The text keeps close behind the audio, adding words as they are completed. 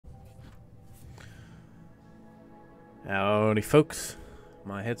Howdy, folks.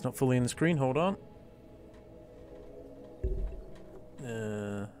 My head's not fully in the screen. Hold on.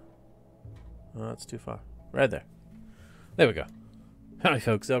 Oh, that's too far. Right there. There we go. Howdy,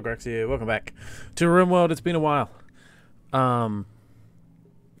 folks. Zelgrax here. Welcome back to Rimworld. It's been a while. Yeah,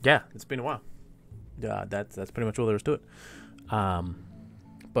 it's been a while. That's pretty much all there is to it.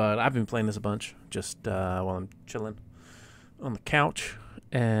 But I've been playing this a bunch just while I'm chilling on the couch,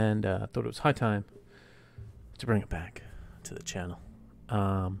 and thought it was high time to bring it back to the channel.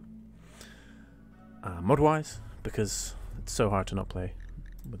 Mod-wise, because it's so hard to not play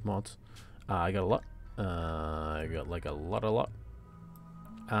with mods. I got a lot. I got like a lot.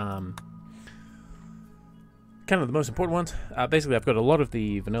 Kind of the most important ones. Basically, I've got a lot of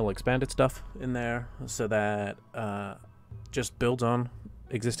the vanilla expanded stuff in there, so that just builds on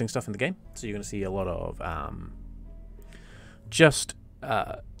existing stuff in the game. So you're going to see a lot of just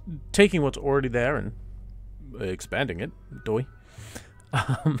taking what's already there and expanding it. Doy.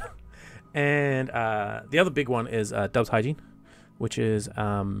 And the other big one is Dub's Hygiene, which is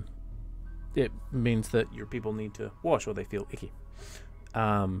it means that your people need to wash or they feel icky.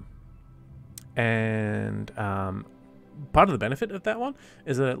 And part of the benefit of that one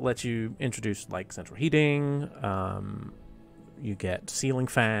is that it lets you introduce like central heating. You get ceiling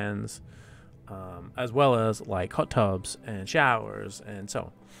fans, as well as like hot tubs and showers and so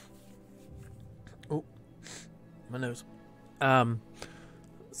on. Oh, my nose.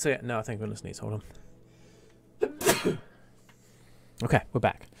 So yeah, no, I think I'm gonna sneeze. Hold on. Okay, we're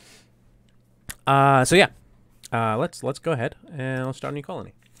back. So yeah, let's go ahead and let's start a new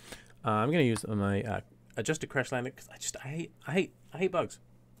colony. I'm gonna use my adjusted crash landing because I hate bugs.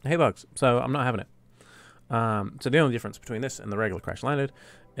 I hate bugs, so I'm not having it. So the only difference between this and the regular crash landed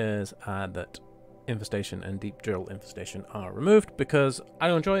is that infestation and deep drill infestation are removed because I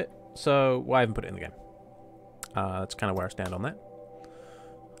don't enjoy it. So why even put it in the game? That's kind of where I stand on that.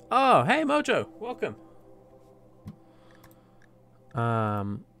 Oh, hey Mojo, welcome.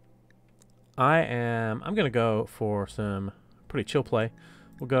 I'm gonna go for some pretty chill play.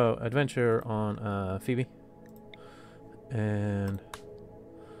 We'll go adventure on Phoebe, and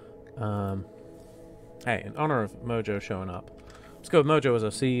hey, in honor of Mojo showing up, let's go with Mojo as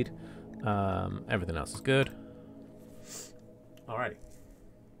our seed. Everything else is good. Alrighty.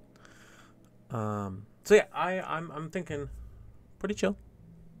 So yeah, I'm thinking pretty chill.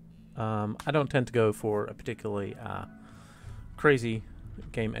 I don't tend to go for a particularly crazy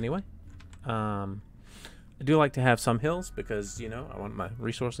game anyway. I do like to have some hills because, you know, I want my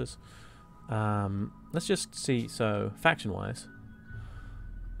resources. Let's just see. So faction-wise,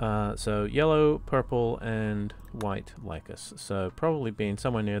 so yellow, purple, and white like us. So probably being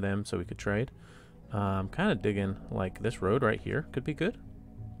somewhere near them so we could trade. Kind of digging like this road right here could be good.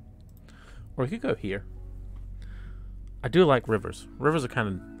 Or we could go here. I do like rivers. Rivers are kind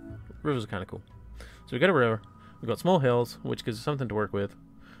of cool. So we got a river. We've got small hills, which gives us something to work with.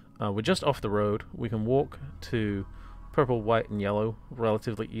 We're just off the road. We can walk to purple, white, and yellow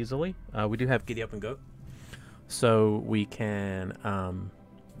relatively easily. We do have giddy up and go, so we can,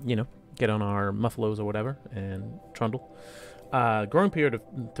 you know, get on our muffaloes or whatever and trundle. Growing period of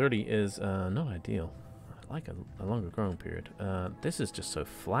 30 is not ideal. I like a longer growing period. This is just so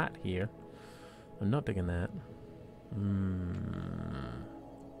flat here. I'm not digging that.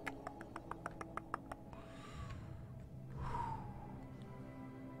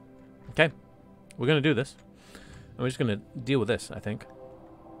 Okay, we're going to do this. And we're just going to deal with this, I think.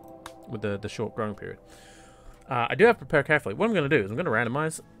 With the short growing period. I do have to prepare carefully. What I'm going to do is I'm going to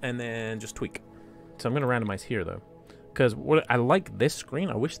randomize and then just tweak. So I'm going to randomize here, though. Because what I like this screen.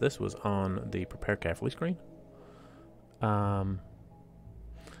 I wish this was on the prepare carefully screen.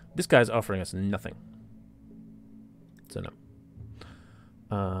 This guy's offering us nothing. So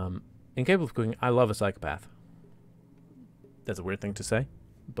no. Incapable of cooking. I love a psychopath. That's a weird thing to say.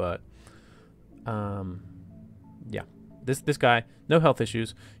 But yeah, this guy, no health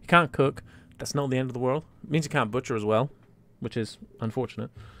issues. He can't cook. That's not the end of the world. It means he can't butcher as well, which is unfortunate.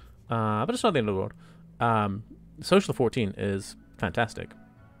 But it's not the end of the world. Social 14 is fantastic,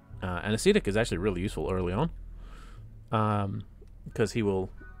 and ascetic is actually really useful early on, because he will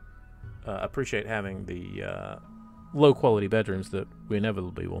appreciate having the low quality bedrooms that we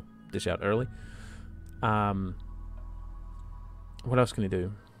inevitably will dish out early. What else can he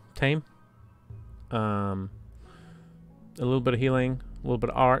do? Tame. A little bit of healing, a little bit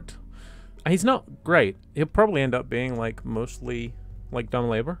of art. He's not great. He'll probably end up being like mostly like dumb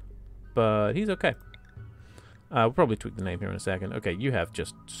labor, but he's okay. We'll probably tweak the name here in a second. Okay, you have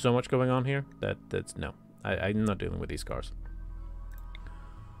just so much going on here that's no. I'm not dealing with these scars.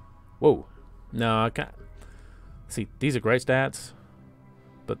 Whoa. No, I can't. See, these are great stats,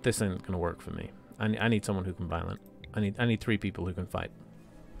 but this ain't gonna work for me. I need someone who can violent. I need 3 people who can fight.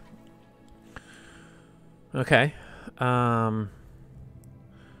 Okay.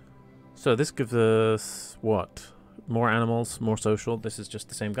 So this gives us what? More animals, more social. This is just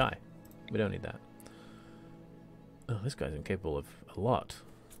the same guy. We don't need that. Oh, this guy's incapable of a lot.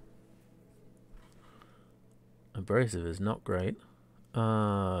 Abrasive is not great.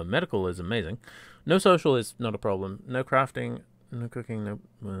 Medical is amazing. No social is not a problem. No crafting, no cooking, no...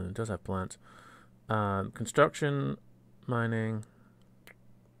 it does have plants. Construction, mining...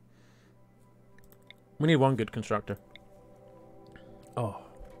 We need one good constructor. Oh.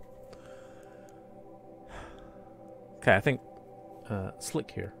 Okay, I think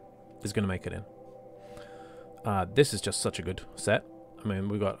Slick here is going to make it in. This is just such a good set. I mean,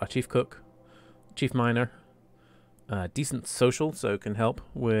 we've got our chief cook, chief miner, decent social, so it can help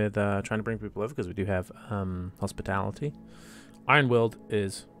with trying to bring people over because we do have hospitality. Ironworld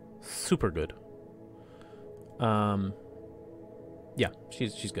is super good. Yeah,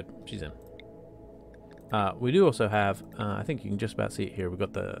 she's good. She's in. We do also have, I think you can just about see it here. We've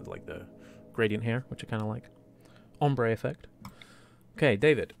got the gradient hair, which I kind of like. Ombre effect. Okay,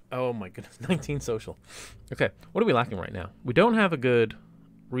 David. Oh my goodness, 19 social. Okay, what are we lacking right now? We don't have a good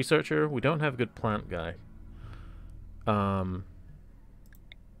researcher. We don't have a good plant guy.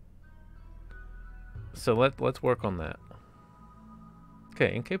 So let's work on that.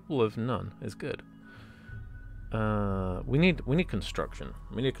 Okay, incapable of none is good. We need construction.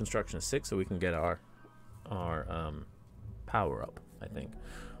 We need construction of 6 so we can get our power up, I think.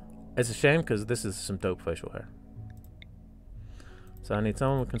 It's a shame because this is some dope facial hair. So I need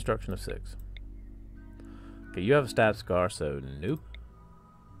someone with construction of 6. Okay, you have a stab scar, so no.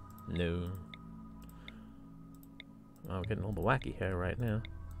 No. Oh, I'm getting all the wacky hair right now.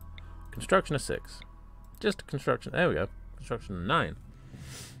 Construction of 6. Just a construction. There we go. Construction of 9.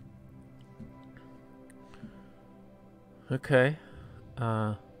 Okay.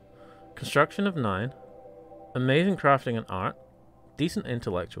 Construction of 9. Amazing crafting and art. Decent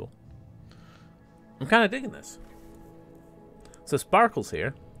intellectual. I'm kind of digging this. So Sparkle's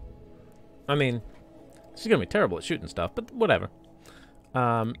here. I mean, she's going to be terrible at shooting stuff, but whatever.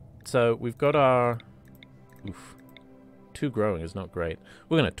 So we've got our... Oof. 2 growing is not great.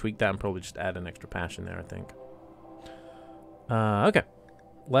 We're going to tweak that and probably just add an extra passion there, I think. Okay.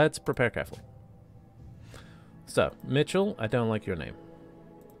 Let's prepare carefully. So, Mitchell, I don't like your name.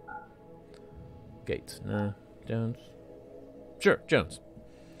 Gates, no. Jones. Sure, Jones.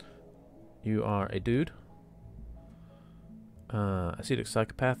 You are a dude. Acidic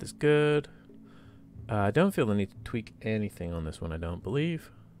Psychopath is good. I don't feel the need to tweak anything on this one, I don't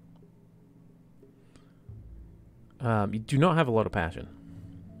believe. You do not have a lot of passion.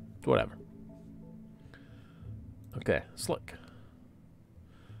 Whatever. Okay, Slick.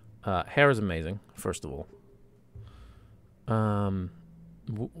 Hair is amazing, first of all. All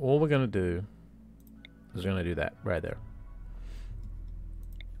we're going to do is we're going to do that right there.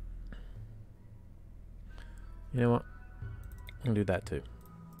 You know what? I'm going to do that too.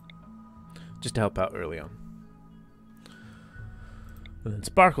 Just to help out early on. And then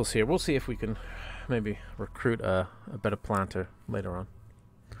Sparkle's here. We'll see if we can maybe recruit a better planter later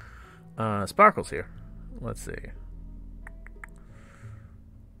on. Sparkle's here. Let's see.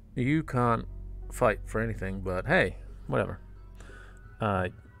 You can't fight for anything, but hey, whatever.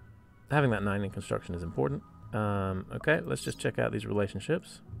 Having that 9 in construction is important. Okay, let's just check out these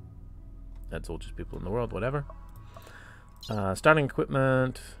relationships. That's all just people in the world, whatever. Starting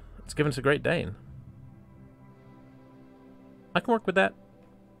equipment. It's given us a Great Dane. I can work with that.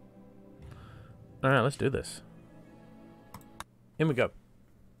 Alright, let's do this. In we go.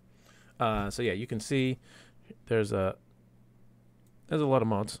 So yeah, you can see there's a lot of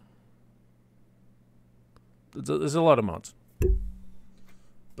mods. There's a lot of mods.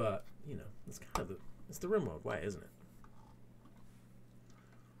 But, you know, it's kind of it's the Rimworld way, isn't it?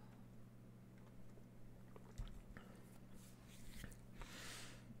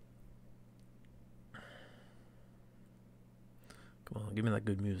 Come on, give me that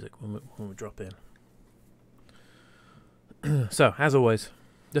good music when we drop in. So, as always,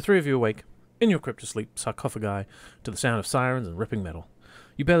 the 3 of you awake, in your cryptosleep sarcophagi, to the sound of sirens and ripping metal.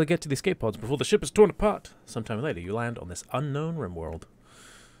 You barely get to the escape pods before the ship is torn apart. Sometime later, you land on this unknown Rimworld.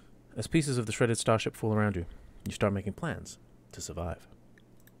 As pieces of the shredded starship fall around you, you start making plans to survive.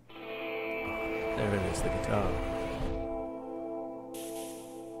 There it is, the guitar.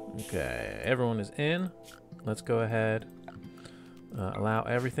 Okay, everyone is in. Let's go ahead, allow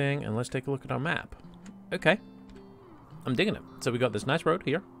everything, and let's take a look at our map. Okay. I'm digging it. So we got this nice road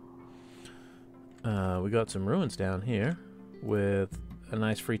here. We got some ruins down here with a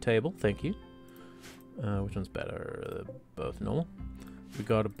nice free table. Thank you. Which one's better? Both normal. We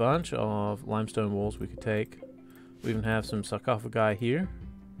got a bunch of limestone walls we could take. We even have some sarcophagi here.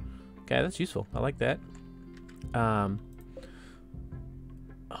 Okay, that's useful. I like that. Oh,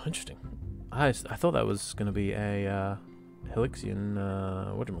 interesting. I thought that was going to be a Helixian,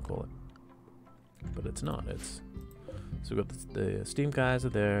 whatchamacallit. But it's not. It's so we've got the steam guys are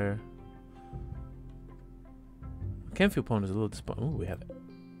there. Campfield Pond is a little disappointing. Ooh, we have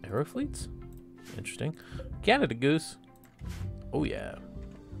arrow fleets. Interesting. Canada Goose. Oh yeah.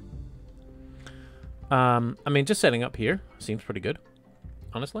 I mean, just setting up here seems pretty good,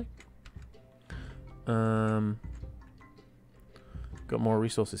 honestly. Got more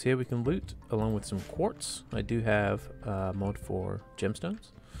resources here we can loot, along with some quartz. I do have a mod for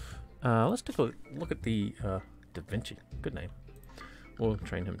gemstones. Let's take a look at the Da Vinci. Good name. We'll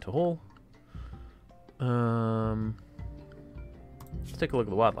train him to haul. Let's take a look at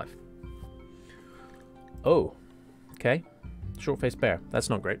the wildlife. Oh, okay. Short-faced bear. That's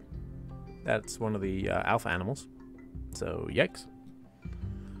not great. That's one of the alpha animals. So, yikes.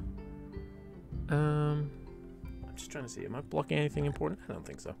 I'm just trying to see. Am I blocking anything important? I don't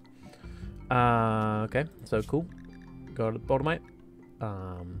think so. Okay. So, cool. Got a Botomite.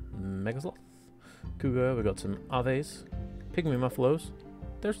 Megasloth. Cougar. We got some Aves. Pygmy Muffalos.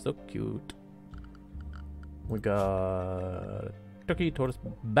 They're so cute. We got turkey, tortoise,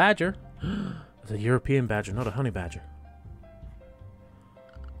 badger. It's a European badger, not a honey badger.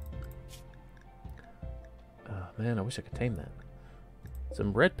 Oh man, I wish I could tame that.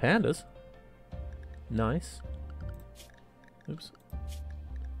 Some red pandas. Nice. Oops.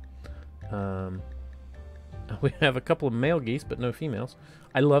 We have a couple of male geese, but no females.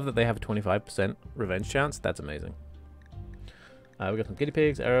 I love that they have a 25% revenge chance. That's amazing. We got some guinea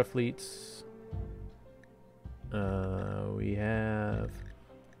pigs, arrow fleets. We have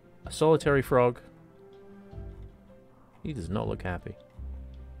a solitary frog. He does not look happy.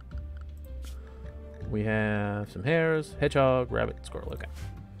 We have some hares, hedgehog, rabbit, squirrel. Okay.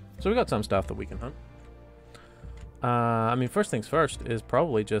 So we got some stuff that we can hunt. I mean, first things first is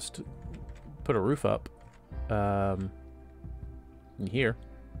probably just put a roof up in here.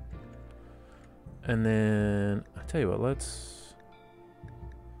 And then, I tell you what, let's...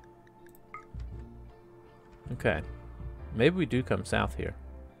 Okay. Maybe we do come south here.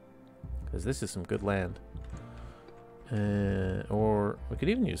 Because this is some good land. Or we could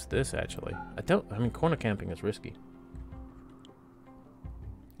even use this, actually. I mean, corner camping is risky.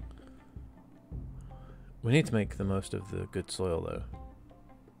 We need to make the most of the good soil, though.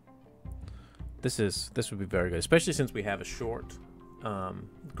 This would be very good, especially since we have a short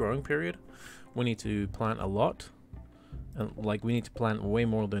growing period. We need to plant a lot. Like, we need to plant way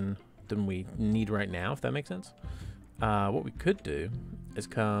more than we need right now, if that makes sense. What we could do is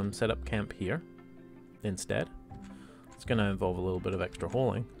come set up camp here instead. It's going to involve a little bit of extra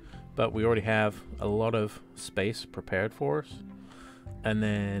hauling, but we already have a lot of space prepared for us. And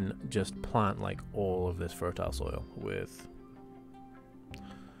then just plant like all of this fertile soil with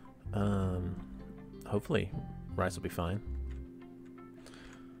hopefully rice will be fine.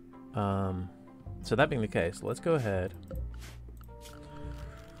 So that being the case, let's go ahead.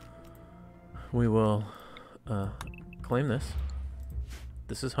 We will claim this.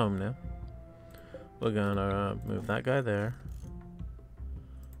 This is home now. We're gonna move that guy there.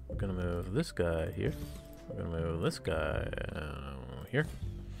 We're gonna move this guy here. We're gonna move this guy here.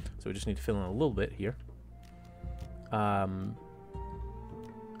 So we just need to fill in a little bit here. How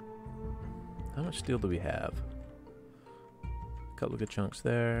much steel do we have? A couple of good chunks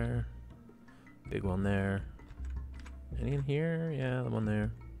there. Big one there. Any in here? Yeah, the one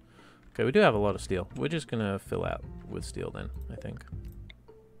there. Okay, we do have a lot of steel. We're just gonna fill out with steel then, I think.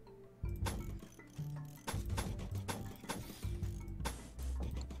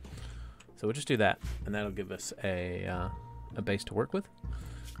 So we'll just do that, and that'll give us a base to work with.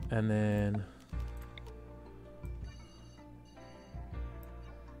 And then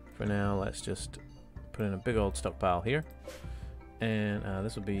for now, let's just put in a big old stockpile here. And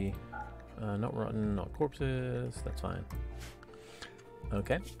this will be not rotten, not corpses. That's fine.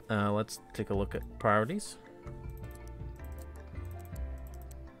 Okay, let's take a look at priorities.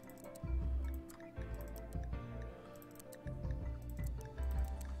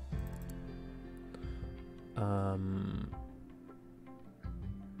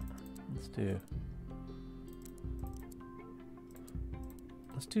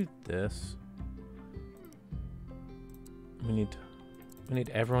 Let's do this. We need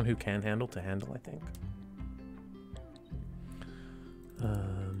everyone who can handle to handle, I think.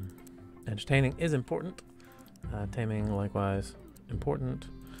 Entertaining is important. Taming, likewise, important.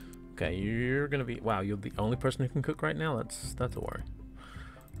 Okay, you're gonna be... Wow, you're the only person who can cook right now? That's a worry.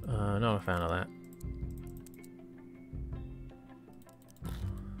 Not a fan of that.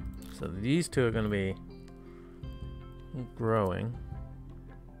 So these two are gonna be growing.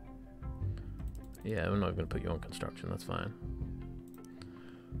 Yeah, we're not gonna put you on construction, that's fine.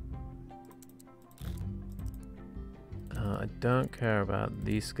 I don't care about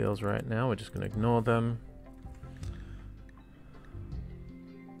these skills right now, we're just gonna ignore them.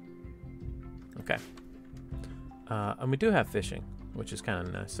 Okay. And we do have fishing, which is kind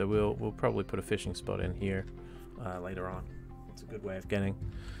of nice. So we'll probably put a fishing spot in here later on. It's a good way of getting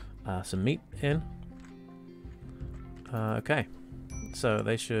some meat in. Okay. So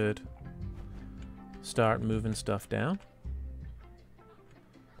they should start moving stuff down.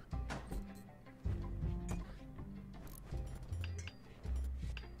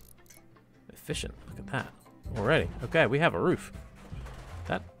 Efficient. Look at that. Already. Okay, we have a roof.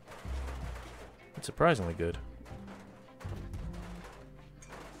 That's surprisingly good.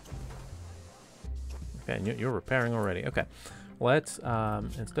 Okay, and you're repairing already. Okay, let's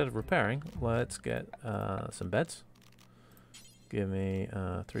instead of repairing, let's get some beds. Give me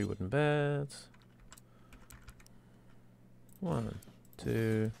 3 wooden beds. 1,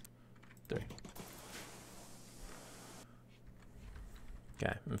 2, 3.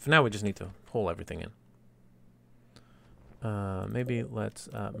 Okay, and for now we just need to haul everything in. Maybe let's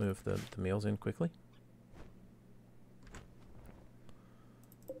move the meals in quickly.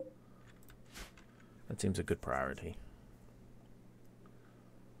 That seems a good priority.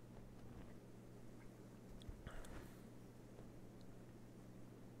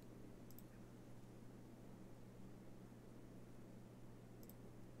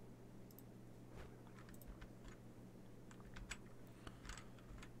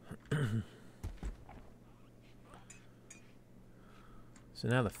 So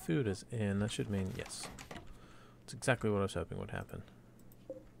now the food is in. That should mean yes. That's exactly what I was hoping would happen.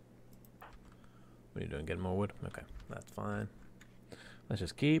 What are you doing? Getting more wood? Okay, that's fine. Let's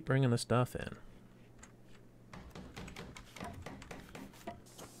just keep bringing the stuff in.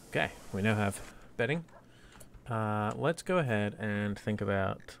 Okay, we now have bedding. Let's go ahead and think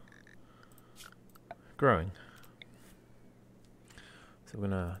about growing. So we're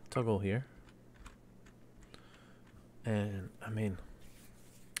gonna toggle here. And I mean,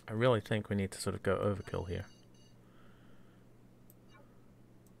 I really think we need to sort of go overkill here.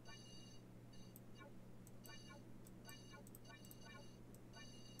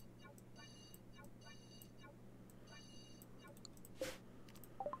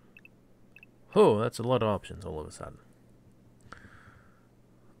 Oh, that's a lot of options all of a sudden.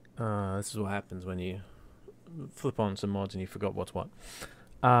 This is what happens when you flip on some mods and you forgot what's what.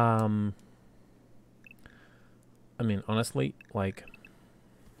 I mean, honestly, like...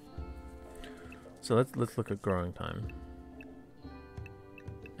 So let's look at growing time.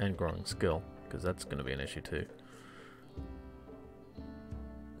 And growing skill, because that's going to be an issue too.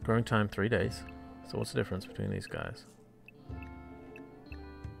 Growing time, 3 days. So what's the difference between these guys?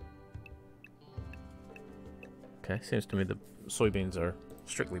 Okay, seems to me the soybeans are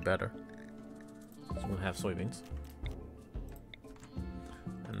strictly better. So we'll have soybeans.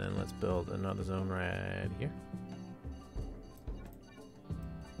 And then let's build another zone right here.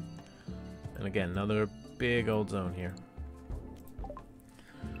 And again, another big old zone here.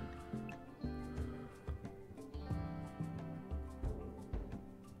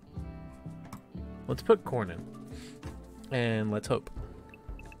 Let's put corn in. And let's hope.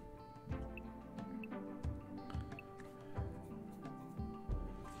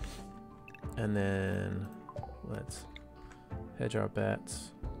 And then let's hedge our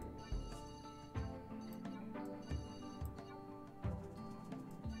bets.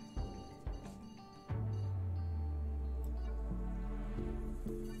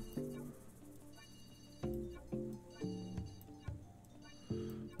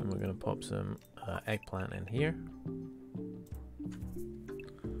 And we're going to pop some eggplant in here.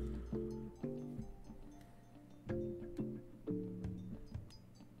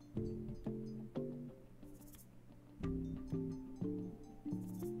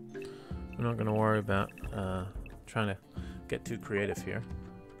 We're not going to worry about trying to get too creative here.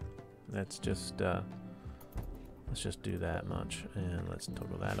 Let's just do that much, and let's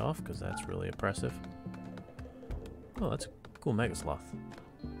toggle that off because that's really oppressive. Oh, that's a cool mega sloth.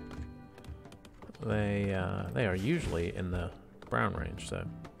 They are usually in the brown range, so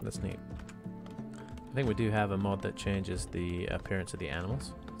that's neat. I think we do have a mod that changes the appearance of the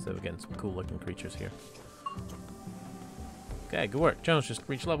animals, so we're getting some cool looking creatures here. Okay, good work. Jones just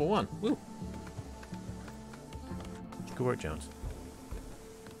reached level 1. Woo! Good work, Jones.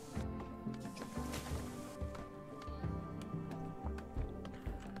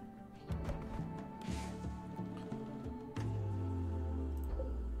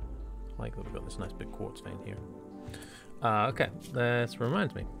 I like that we've got this nice big quartz vein here. Okay, that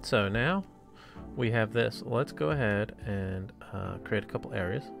reminds me. So now we have this. Let's go ahead and create a couple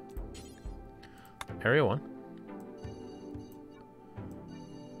areas. Area 1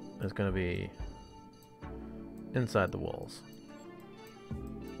 is going to be inside the walls.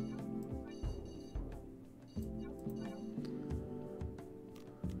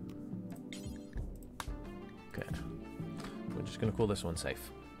 Okay, we're just going to call this one safe.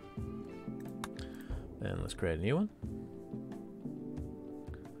 Then let's create a new one.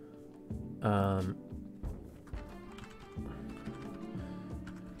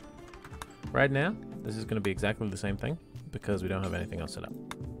 Right now, this is going to be exactly the same thing because we don't have anything else set up.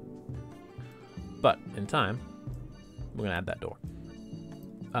 But in time, we're going to add that door.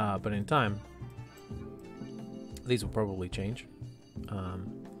 But in time, these will probably change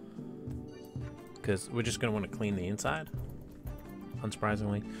because we're just going to want to clean the inside,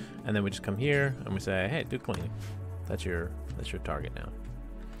 unsurprisingly, and then we just come here and we say, "Hey, do cleaning." That's your target now.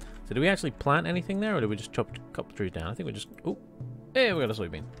 So do we actually plant anything there, or do we just chop a couple trees down? I think we just... Oh, hey, we got a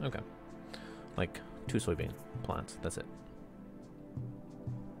soybean. Okay. Like 2 soybean plants. That's it.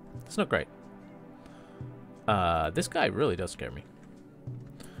 It's not great. This guy really does scare me.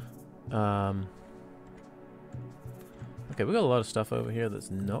 Okay, we got a lot of stuff over here that's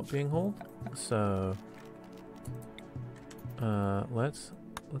not being hauled. So let's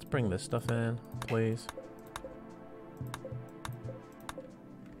bring this stuff in, please.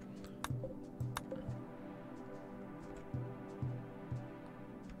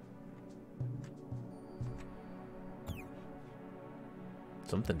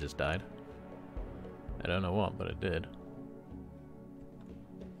 Something just died. I don't know what, but it did.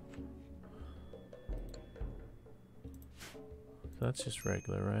 So that's just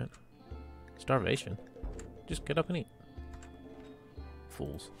regular, right? Starvation. Just get up and eat.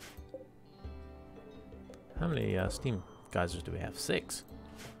 Fools. How many steam geysers do we have? 6.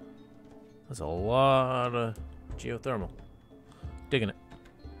 That's a lot of geothermal. Digging it.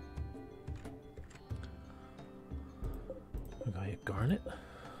 We got here garnet.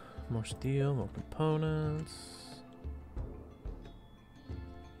 More steel, more components.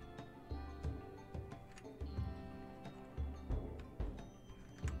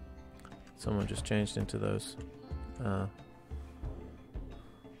 Someone just changed into those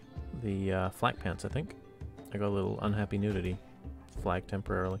the flak pants, I think. I got a little unhappy nudity flag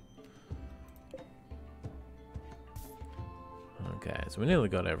temporarily. Okay, so we nearly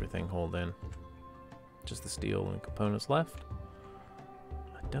got everything hauled in. Just the steel and components left.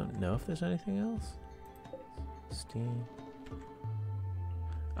 I don't know if there's anything else. Steam.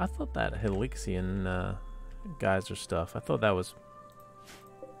 I thought that Helixian geyser stuff, I thought that was...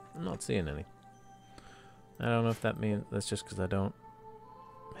 I'm not seeing any. I don't know if that means that's just because I don't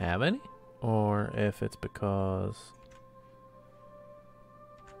have any, or if it's because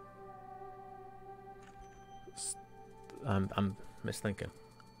I'm misthinking.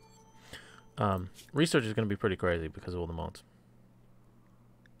 Research is going to be pretty crazy because of all the mods.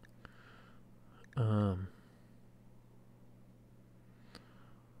 Oh,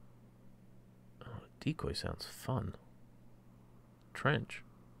 decoy sounds fun. Trench.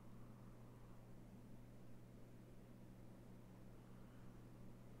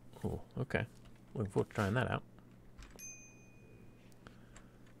 Oh, okay. Looking forward to trying that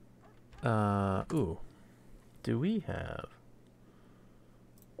out. Ooh. Do we have...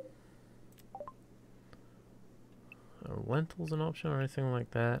 Are lentils an option or anything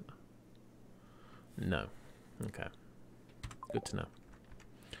like that? No. Okay. Good to know.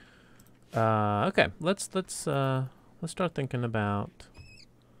 Okay, let's start thinking about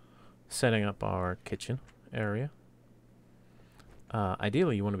setting up our kitchen area.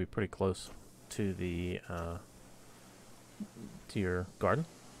 Ideally, you want to be pretty close to the to your garden.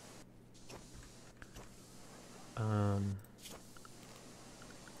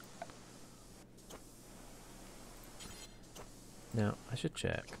 Now, I should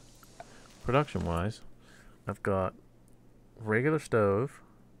check. Production-wise, I've got regular stove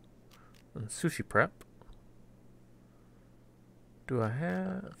and sushi prep. Do I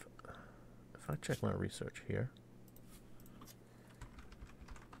have... If I check my research here...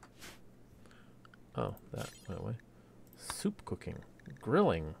 Oh, that way. Soup cooking.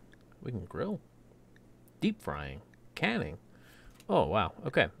 Grilling. We can grill. Deep frying. Canning. Oh, wow.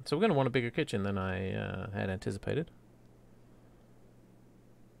 Okay, so we're going to want a bigger kitchen than I had anticipated.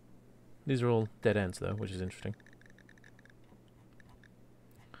 These are all dead ends, though, which is interesting.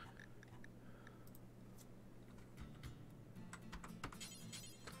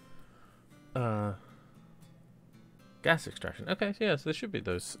 Gas extraction. Okay, so yeah, so there should be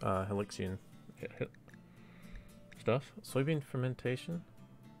those Helixian stuff. Soybean fermentation.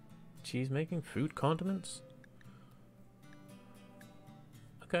 Cheese making. Food condiments.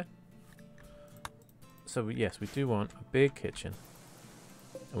 Okay. So yes, we do want a big kitchen.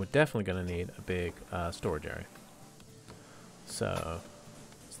 And we're definitely going to need a big storage area. So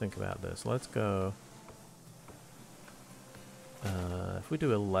let's think about this. Let's go... if we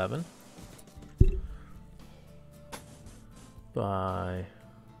do 11 by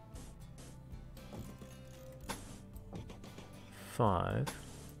 5,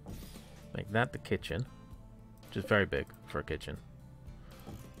 make that the kitchen, which is very big for a kitchen.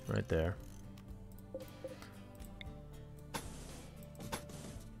 Right there.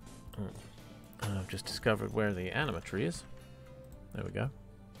 I've just discovered where the anima tree is. There we go.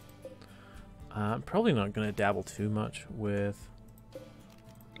 I'm probably not going to dabble too much with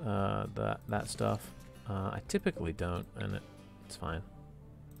that stuff. I typically don't, and it's fine.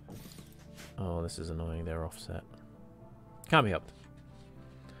 Oh, this is annoying. They're offset. Can't be helped.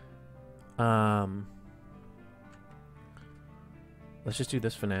 Let's just do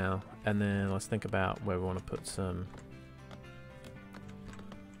this for now, and then let's think about where we want to put some...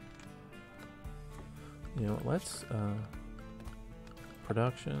 You know what, let's...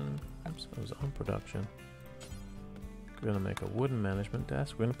 production... Oops, I was on production. We're going to make a wooden management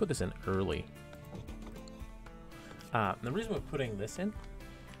desk. We're going to put this in early. The reason we're putting this in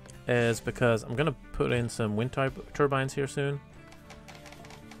is because I'm going to put in some wind turbines here soon.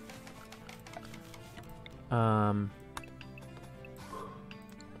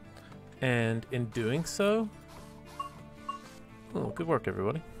 And in doing so... Oh, good work,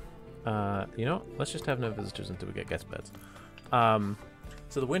 everybody. You know, let's just have no visitors until we get guest beds.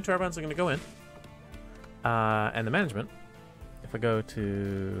 So the wind turbines are going to go in. And the management, if I go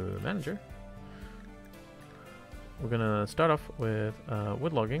to manager, we're going to start off with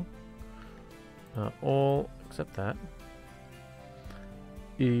wood logging. All except that.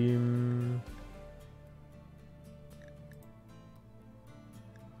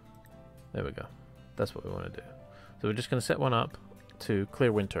 There we go. That's what we want to do. So we're just going to set one up to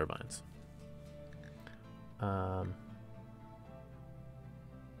clear wind turbines.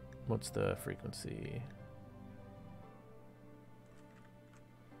 What's the frequency?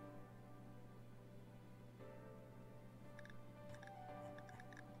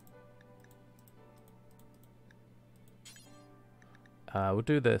 We'll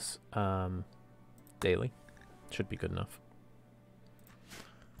do this daily. Should be good enough.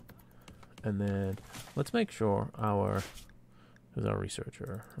 And then let's make sure who's our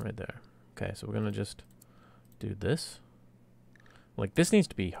researcher right there. Okay, so we're gonna just do this. Like, this needs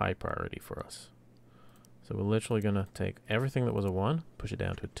to be high priority for us. So we're literally gonna take everything that was a 1, push it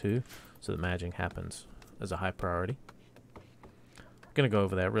down to a 2, so that managing happens as a high priority. Gonna go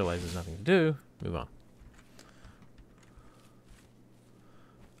over there, realize there's nothing to do, move on.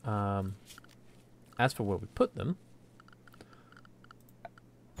 As for where we put them,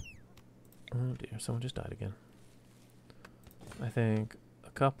 oh dear, someone just died again. I think a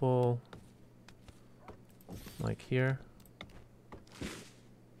couple like here,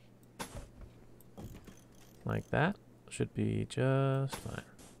 like that, should be just fine.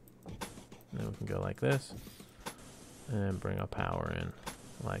 And then we can go like this and bring our power in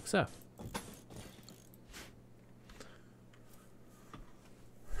like so.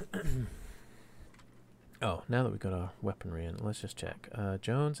 Oh, now that we've got our weaponry in, let's just check.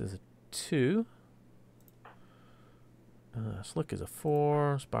 Jones is a 2. Slick is a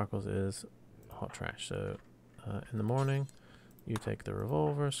 4. Sparkles is hot trash. So in the morning, you take the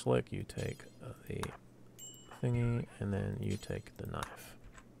revolver. Slick, you take the thingy, and then you take the knife.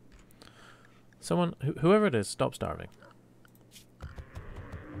 Someone, whoever it is, stop starving.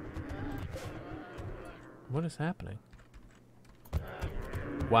 What is happening?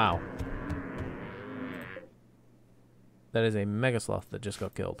 Wow. That is a mega sloth that just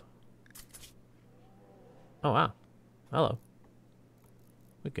got killed. Oh, wow. Hello.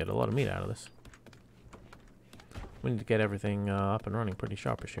 We get a lot of meat out of this. We need to get everything up and running pretty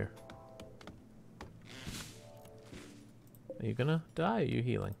sharpish here. Are you gonna die or are you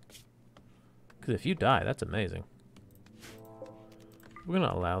healing? Because if you die, that's amazing. We're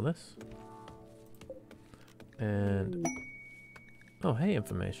gonna allow this. And... oh, hey,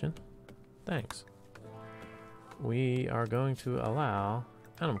 information. Thanks. We are going to allow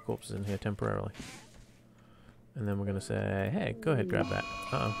animal corpses in here temporarily. And then we're going to say, hey, go ahead, grab that.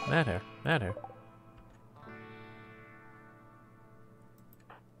 Uh-oh, mad hair, mad hair.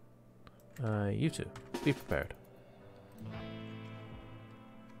 You two, be prepared.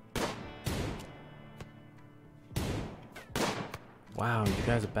 Wow, you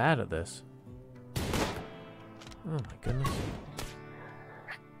guys are bad at this. Oh my goodness.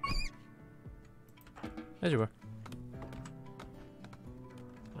 As you were.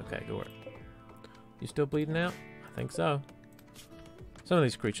 Okay, good work. You still bleeding out? I think so. Some of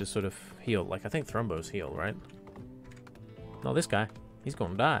these creatures sort of heal. Like, I think Thrumbos heal, right? No, this guy. He's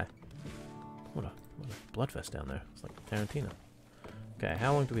gonna die. What a bloodfest down there. It's like Tarantino. Okay,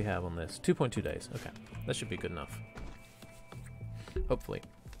 how long do we have on this? 2.2 days. Okay, that should be good enough. Hopefully.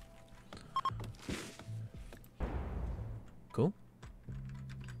 Cool.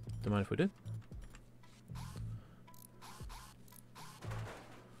 Don't mind if we do.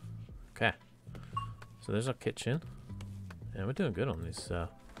 Okay. So there's our kitchen. And we're doing good on these.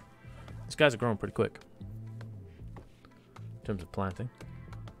 These guys are growing pretty quick. In terms of planting.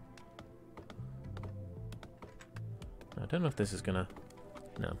 I don't know if this is gonna...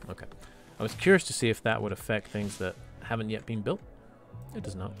 No, okay. I was curious to see if that would affect things that haven't yet been built. It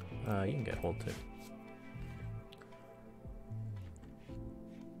does not. You can get hold too.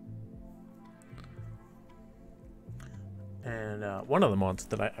 And one of the mods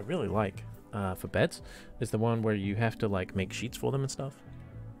that I really like for beds is the one where you have to like make sheets for them and stuff.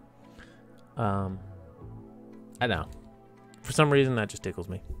 I don't know. For some reason that just tickles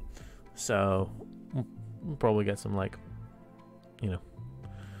me. So we'll probably get some like, you know.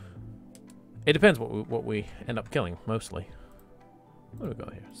 It depends what we end up killing mostly. What do we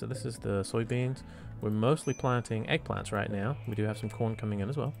got here? So this is the soybeans. We're mostly planting eggplants right now. We do have some corn coming in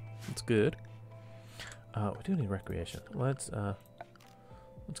as well. That's good. We do need recreation. Let's go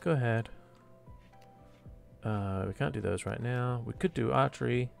ahead. We can't do those right now. We could do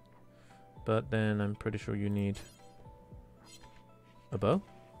archery, but then I'm pretty sure you need a bow.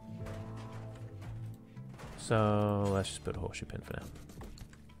 So let's just put a horseshoe pin for now.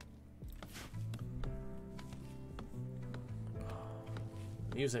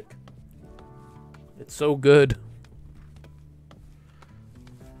 Music. It's so good.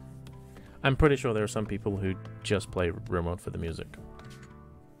 I'm pretty sure there are some people who just play Rimworld for the music.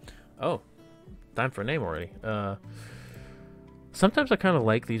 Oh, time for a name already. Sometimes I kind of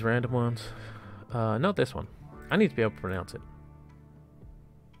like these random ones. Not this one. I need to be able to pronounce it.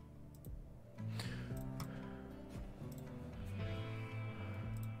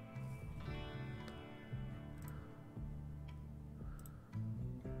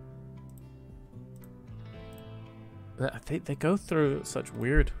 They go through such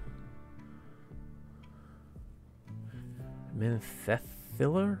weird...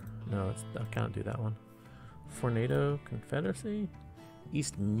 Minthethiller? No, I can't do that one. Fornado Confederacy?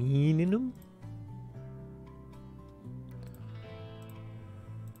 East Meninum?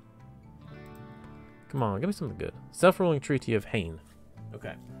 Come on, give me something good. Self-ruling Treaty of Hain.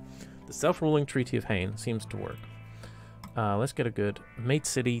 Okay. The self-ruling Treaty of Hain seems to work. Let's get a good... Mate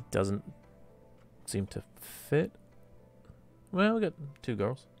City doesn't seem to fit. Well, we got 2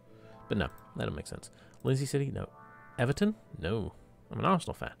 girls. But no, that don't make sense. Lindsay City? No. Everton? No. I'm an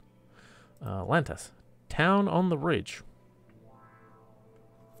Arsenal fan. Lantas. Town on the Ridge.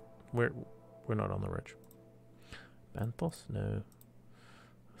 We're not on the ridge. Banthos? No.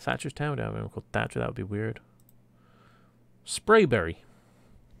 Thatcher's Town? We don't have anyone called Thatcher. That would be weird. Sprayberry.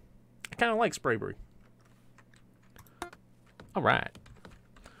 I kind of like Sprayberry. Alright.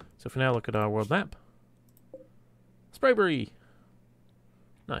 So for now, look at our world map. Sprayberry.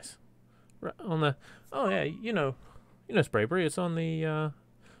 Nice. Right on the... Oh, yeah, you know Sprayberry. It's on the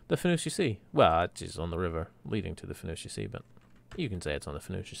Fenoucia Sea. Well, it's just on the river leading to the Fenoucia Sea, but you can say it's on the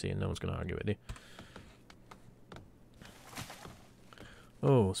Fenoucia Sea and no one's going to argue with you.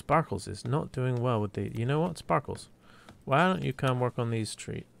 Oh, Sparkles is not doing well with the... You know what, Sparkles? Why don't you come work on these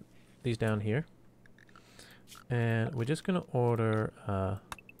down here? And we're just going to order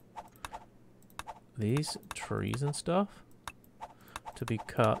these trees and stuff to be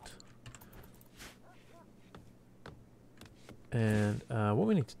cut. And what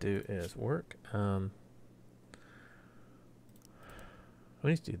we need to do is work. We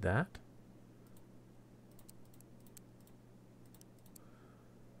need to do that.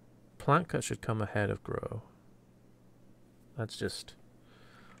 Plant cut should come ahead of grow. That's just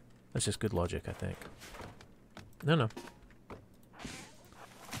good logic, I think. No.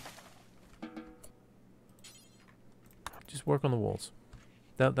 Just work on the walls.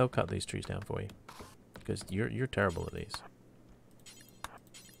 They'll cut these trees down for you, because you're terrible at these.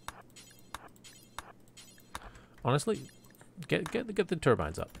 Honestly, get the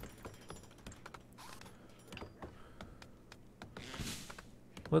turbines up.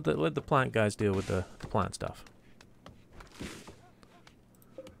 Let the plant guys deal with the plant stuff.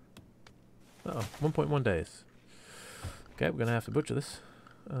 Uh-oh, 1.1 days. Okay, we're gonna have to butcher this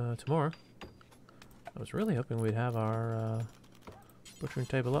tomorrow. I was really hoping we'd have our butchering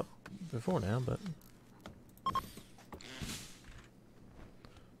table up before now, but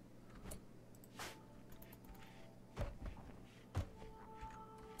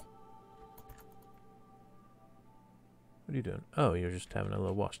what are you doing? Oh, you're just having a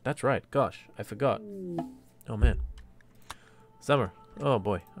little wash. That's right. Gosh, I forgot. Oh man. Summer. Oh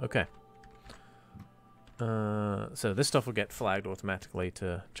boy. Okay. So this stuff will get flagged automatically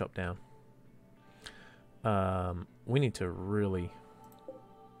to chop down. We need to really.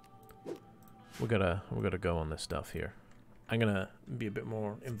 We gotta go on this stuff here. I'm gonna be a bit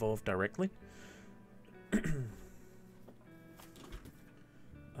more involved directly. Just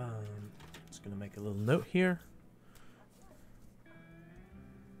gonna make a little note here.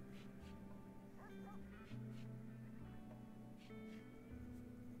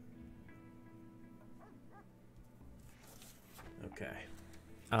 Okay.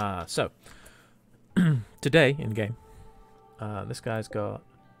 So today in game, this guy's got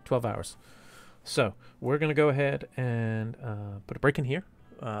 12 hours. So we're gonna go ahead and put a break in here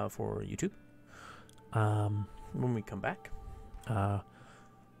for YouTube. When we come back,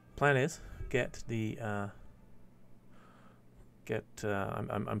 plan is get the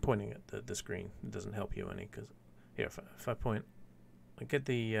I'm pointing at the screen. It doesn't help you any because here if I point, I get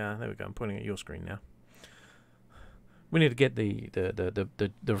the there we go. I'm pointing at your screen now. We need to get the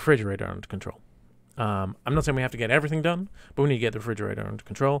refrigerator under control. I'm not saying we have to get everything done, but we need to get the refrigerator under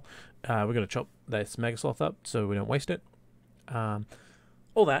control. We're going to chop this Mega Sloth up so we don't waste it.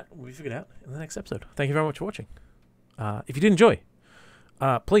 All that will be figured out in the next episode. Thank you very much for watching. If you did enjoy,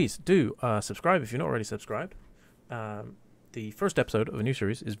 please do subscribe if you're not already subscribed. The first episode of a new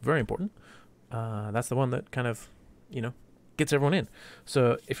series is very important. That's the one that kind of, gets everyone in.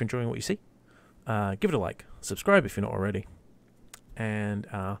 So if you're enjoying what you see, give it a like. Subscribe if you're not already. And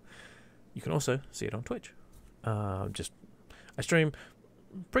you can also see it on Twitch. I stream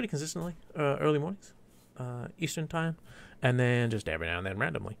pretty consistently early mornings, Eastern time, and then just every now and then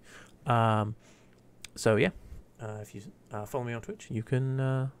randomly. So yeah, if you follow me on Twitch, you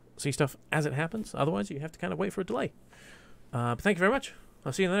can see stuff as it happens. Otherwise, you have to kind of wait for a delay. But thank you very much.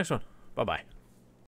 I'll see you in the next one. Bye-bye.